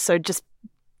any of that. So just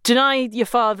deny your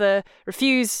father,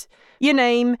 refuse your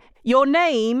name. Your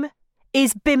name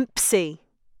is Bimpsy.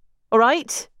 All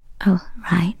right? Oh,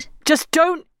 right. Just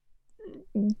don't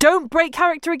break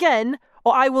character again,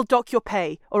 or I will dock your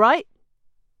pay. All right?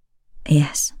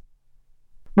 Yes.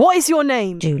 What is your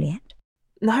name? Juliet.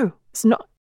 No, it's not.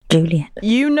 Juliet.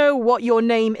 You know what your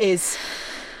name is.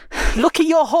 Look at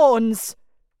your horns.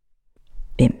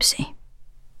 Bimpsy.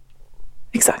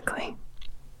 Exactly.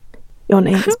 Your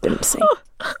name is Bimpsy.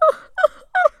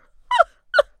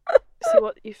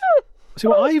 See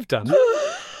what I've done?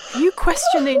 You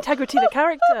question the integrity of the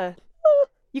character.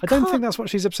 I don't think that's what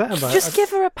she's upset about. Just give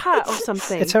her a pat or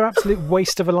something. It's her absolute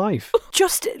waste of a life.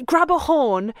 Just grab a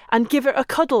horn and give her a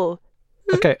cuddle.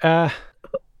 Okay,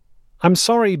 I'm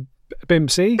sorry,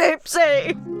 Bimpsy.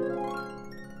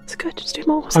 It's good. Just do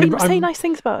more. Say nice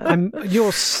things about her.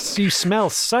 You smell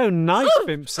so nice,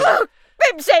 Bimpsy.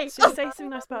 Bimpsy! So say something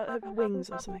nice about her wings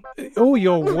or something. Oh,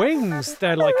 your wings.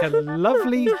 They're like a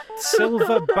lovely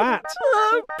silver bat.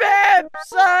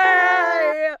 Bimpsy!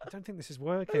 I don't think this is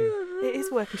working. It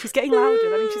is working. She's getting louder.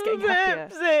 That means she's getting happier.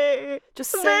 Bimpsy! Just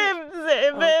say...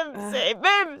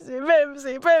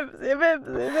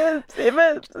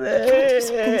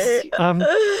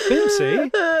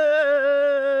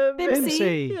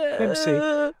 Bimpsy!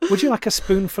 Bimpsy, would you like a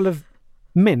spoonful of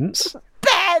mince?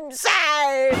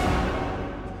 Bimpsy!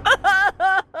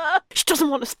 She doesn't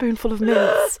want a spoonful of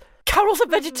mince. Carol's a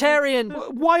vegetarian.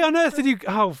 Why on earth did you...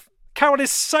 Oh, Carol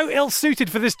is so ill-suited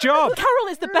for this job. Carol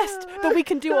is the best that we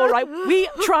can do, all right. We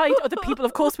tried other people,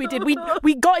 of course we did. We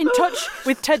got in touch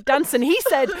with Ted Danson. He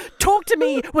said, talk to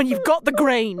me when you've got the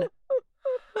grain.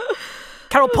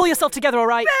 Carol, pull yourself together, all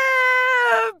right?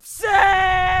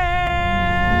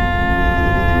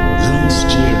 Last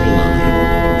year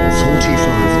alone, 45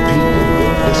 people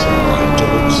were bitten by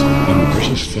dogs in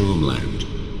British farmland.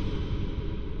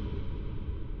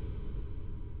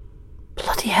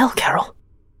 Bloody hell, Carol.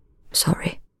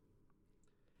 Sorry.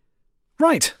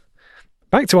 Right.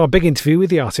 Back to our big interview with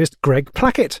the artist Greg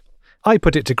Plackett. I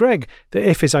put it to Greg that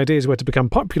if his ideas were to become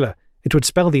popular, it would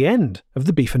spell the end of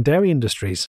the beef and dairy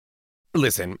industries.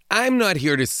 Listen, I'm not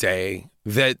here to say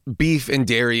that beef and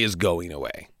dairy is going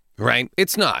away, right?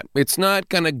 It's not. It's not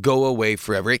going to go away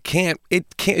forever.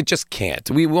 It just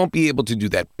can't. We won't be able to do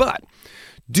that. But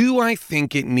Do I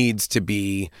think it needs to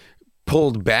be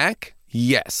pulled back?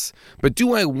 Yes. But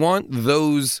do I want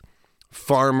those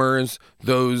farmers,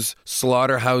 those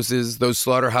slaughterhouses, those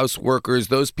slaughterhouse workers,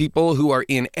 those people who are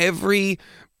in every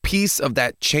piece of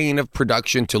that chain of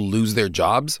production to lose their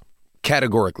jobs?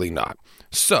 Categorically not.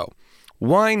 So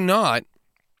why not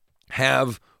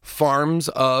have farms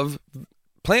of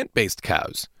plant-based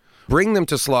cows? Bring them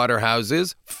to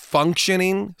slaughterhouses,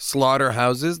 functioning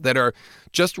slaughterhouses that are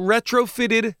just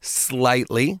retrofitted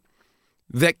slightly,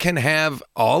 that can have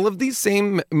all of these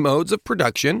same modes of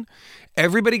production.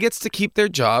 Everybody gets to keep their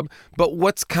job, but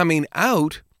what's coming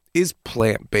out is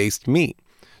plant-based meat.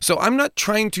 So I'm not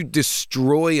trying to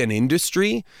destroy an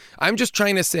industry. I'm just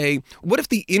trying to say, what if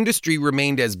the industry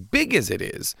remained as big as it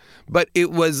is, but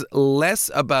it was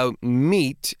less about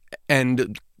meat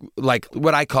and like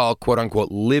what I call quote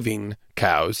unquote living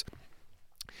cows,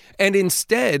 and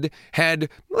instead had,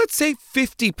 let's say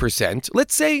 50%,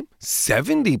 let's say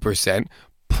 70%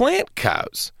 plant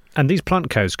cows. And these plant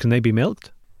cows, can they be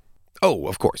milked? Oh,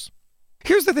 of course.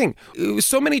 Here's the thing.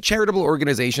 So many charitable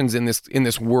organizations in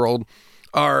this world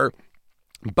are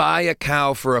buy a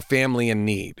cow for a family in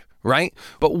need, right?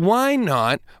 But why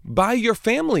not buy your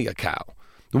family a cow?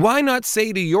 Why not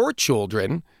say to your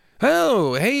children,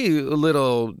 oh, hey,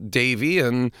 little Davy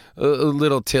and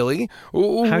little Tilly.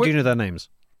 How do you know their names?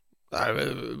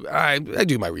 I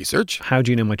do my research. How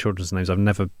do you know my children's names?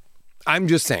 I'm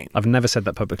just saying. I've never said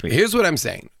that publicly. Here's what I'm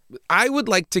saying. I would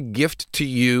like to gift to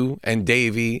you and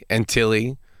Davy and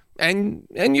Tilly and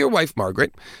your wife,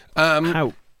 Margaret.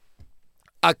 How?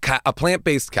 A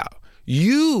plant-based cow.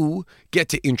 You get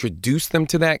to introduce them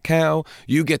to that cow.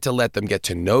 You get to let them get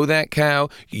to know that cow.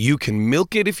 You can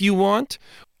milk it if you want.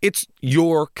 It's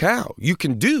your cow. You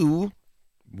can do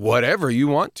whatever you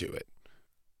want to it.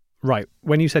 Right.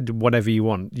 When you said whatever you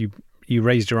want, you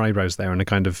raised your eyebrows there in a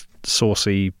kind of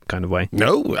saucy kind of way.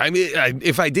 No, I mean,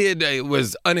 if I did, it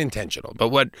was unintentional.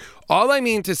 But all I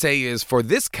mean to say is for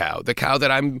this cow, the cow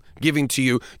that I'm giving to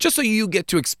you, just so you get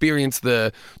to experience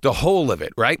the whole of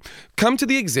it, right? Come to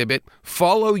the exhibit,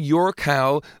 follow your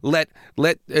cow, let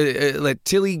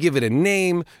Tilly give it a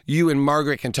name. You and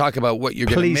Margaret can talk about what you're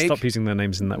going to make. Please stop using their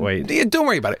names in that way. Don't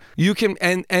worry about it. You can,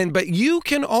 but you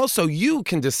can also, you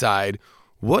can decide,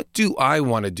 what do I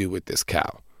want to do with this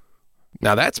cow?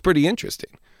 Now, that's pretty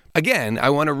interesting. Again, I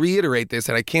want to reiterate this,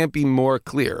 and I can't be more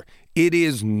clear. It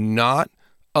is not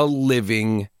a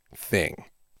living thing.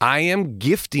 I am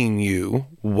gifting you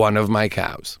one of my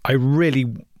cows. I really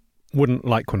wouldn't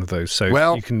like one of those, so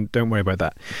don't worry about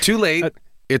that. Too late.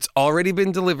 It's already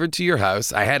been delivered to your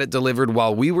house. I had it delivered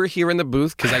while we were here in the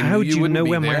booth because I knew you wouldn't be there. How do you know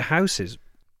where my house is?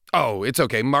 Oh, it's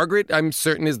okay. Margaret, I'm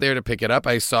certain, is there to pick it up.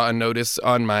 I saw a notice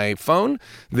on my phone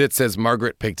that says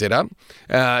Margaret picked it up.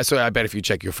 So I bet if you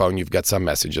check your phone, you've got some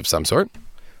message of some sort.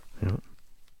 Yeah.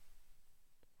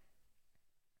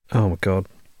 Oh, my God.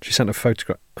 She sent a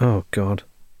photograph. Oh, God.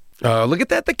 Oh, look at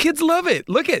that. The kids love it.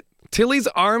 Look at Tilly's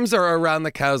arms are around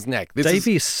the cow's neck.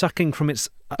 Davy is sucking from its...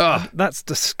 that's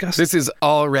disgusting. This is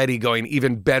already going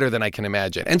even better than I can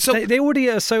imagine. And so they already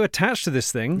are so attached to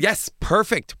this thing. Yes,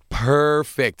 perfect.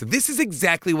 This is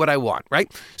exactly what I want, right?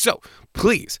 So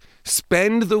please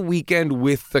spend the weekend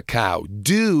with the cow.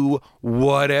 Do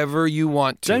whatever you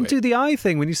want to. Don't do the eye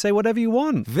thing when you say whatever you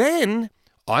want. Then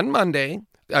on Monday,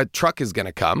 a truck is going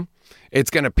to come. It's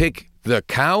going to pick the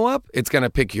cow up, it's going to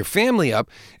pick your family up,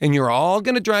 and you're all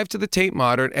going to drive to the Tate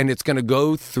Modern, and it's going to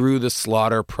go through the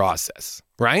slaughter process,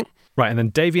 right? Right, and then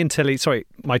Davy and Tilly,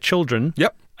 my children,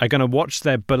 are going to watch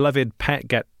their beloved pet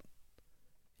get...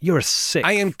 You're sick.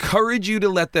 I encourage you to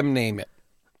let them name it.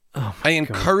 Oh I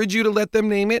encourage you to let them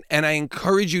name it, and I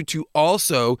encourage you to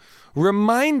also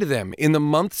remind them in the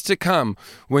months to come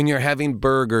when you're having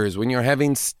burgers, when you're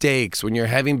having steaks, when you're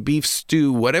having beef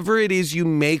stew, whatever it is you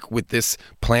make with this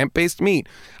plant-based meat.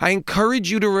 I encourage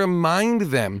you to remind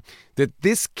them that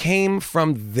this came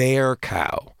from their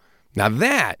cow. Now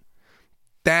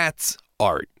that's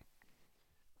art.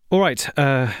 All right.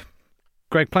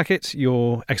 Greg Plackett,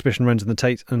 your exhibition runs in the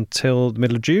Tate until the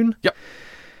middle of June. Yep.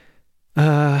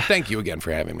 Thank you again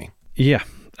for having me. Yeah.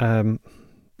 Well,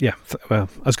 I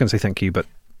was going to say thank you, but...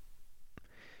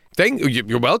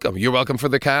 You're welcome. You're welcome for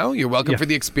the cow. You're welcome for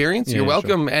the experience. You're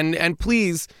welcome. Sure. And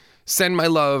please send my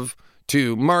love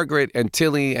to Margaret and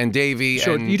Tilly and Davy.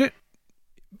 Sure. And... You don't...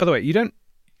 By the way, you don't...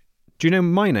 Do you know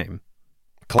my name?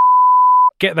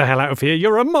 Get the hell out of here.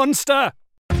 You're a monster!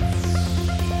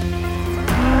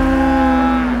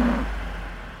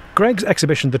 Greg's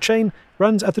exhibition, The Chain,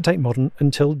 runs at the Tate Modern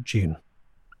until June.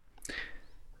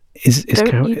 Is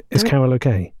Carol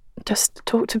okay? Just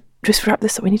wrap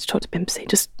this up. We need to talk to Bimpsy.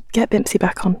 Just get Bimpsy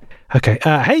back on. Okay.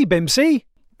 Hey, Bimpsy.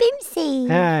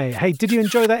 Bimsy. Hey, did you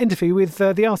enjoy that interview with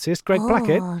the artist, Greg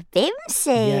Blackett? Oh,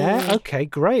 Bimsy. Yeah, okay,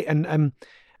 great. And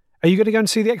are you going to go and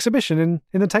see the exhibition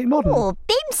in the Tate Modern? Oh,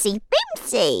 Bimsy.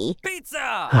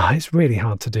 Pizza! It's really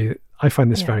hard to do. I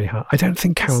find this very hard. I don't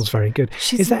think Carol's very good.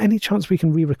 Is there any chance we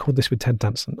can re-record this with Ted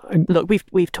Danson? Look,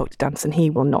 we've talked to Danson. He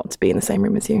will not be in the same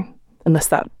room as you, unless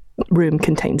that room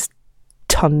contains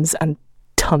tons and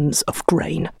tons of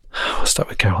grain. I'll start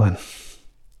with Carol then.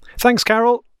 Thanks,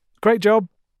 Carol. Great job.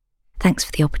 Thanks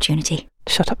for the opportunity.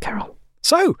 Shut up, Carol.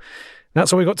 So,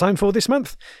 that's all we've got time for this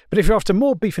month. But if you're after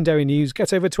more beef and dairy news,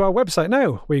 get over to our website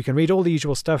now, where you can read all the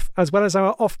usual stuff, as well as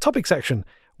our off-topic section,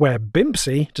 where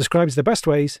Bimpsy describes the best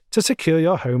ways to secure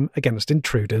your home against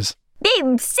intruders.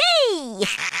 Bimsy!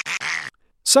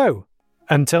 So,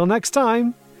 until next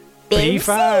time, beef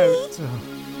out!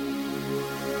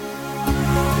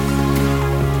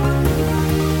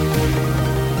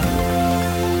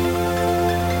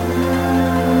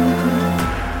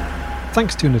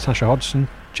 Thanks to Natasha Hodgson,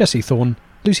 Jessie Thorne,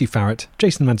 Lucy Farrett,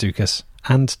 Jason Mantzoukas,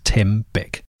 and Tim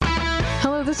Bick.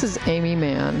 Hello, this is Amy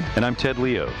Mann. And I'm Ted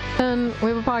Leo. And we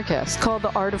have a podcast called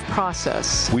The Art of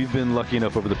Process. We've been lucky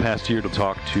enough over the past year to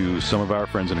talk to some of our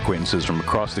friends and acquaintances from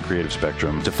across the creative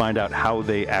spectrum to find out how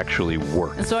they actually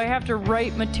work. And so I have to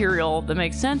write material that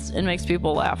makes sense and makes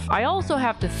people laugh. I also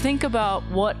have to think about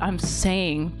what I'm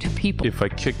saying to people. If I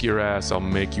kick your ass, I'll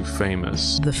make you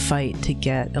famous. The fight to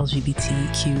get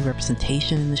LGBTQ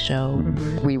representation in the show.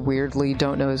 We weirdly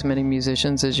don't know as many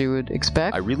musicians as you would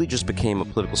expect. I really just became a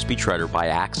political speechwriter by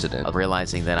accident, of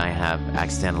realizing that I have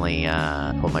accidentally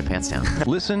pulled my pants down.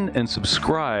 Listen and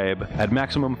subscribe at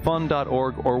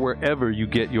MaximumFun.org or wherever you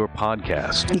get your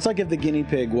podcast. It's like if the guinea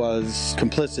pig was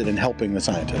complicit in helping the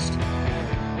scientist.